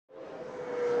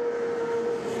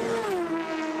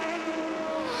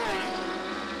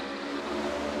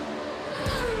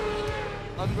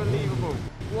Unbelievable.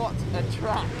 What a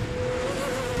track.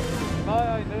 If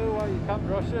I knew why you can't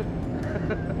rush it.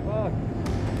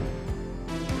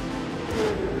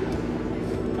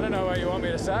 I don't know what you want me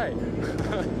to say.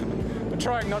 I'm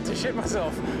trying not to shit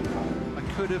myself. I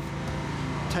could have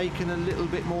taken a little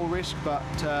bit more risk, but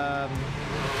it's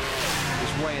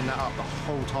weighing that up the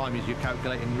whole time as you're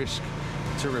calculating risk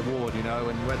to reward, you know,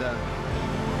 and whether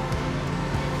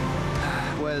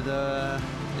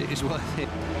it is worth it.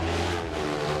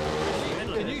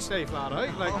 Can you stay flat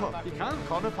out? Like, you can.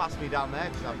 Connor passed me down there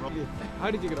because I'm rubbish.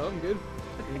 How did you get on? Good?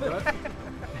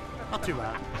 Not too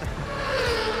bad.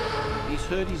 He's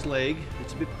hurt his leg,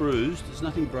 it's a bit bruised, there's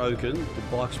nothing broken, the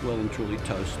bike's well and truly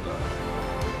toast though.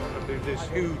 There's this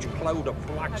huge cloud of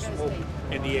black smoke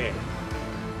in the air.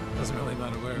 Doesn't really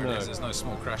matter where it is, there's no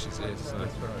small crashes here. So.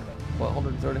 What,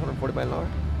 130, 140 mile an hour?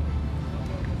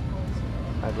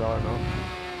 I'd rather not.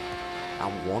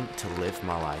 I want to live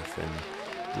my life and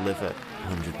live at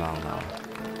 100 mile an hour.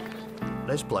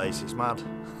 This place is mad.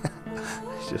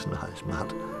 It's just not, it's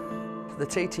mad. The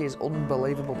TT is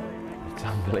unbelievable. It's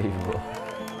unbelievable.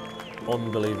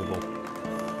 Unbelievable.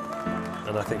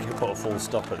 And I think he'll put a full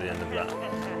stop at the end of that.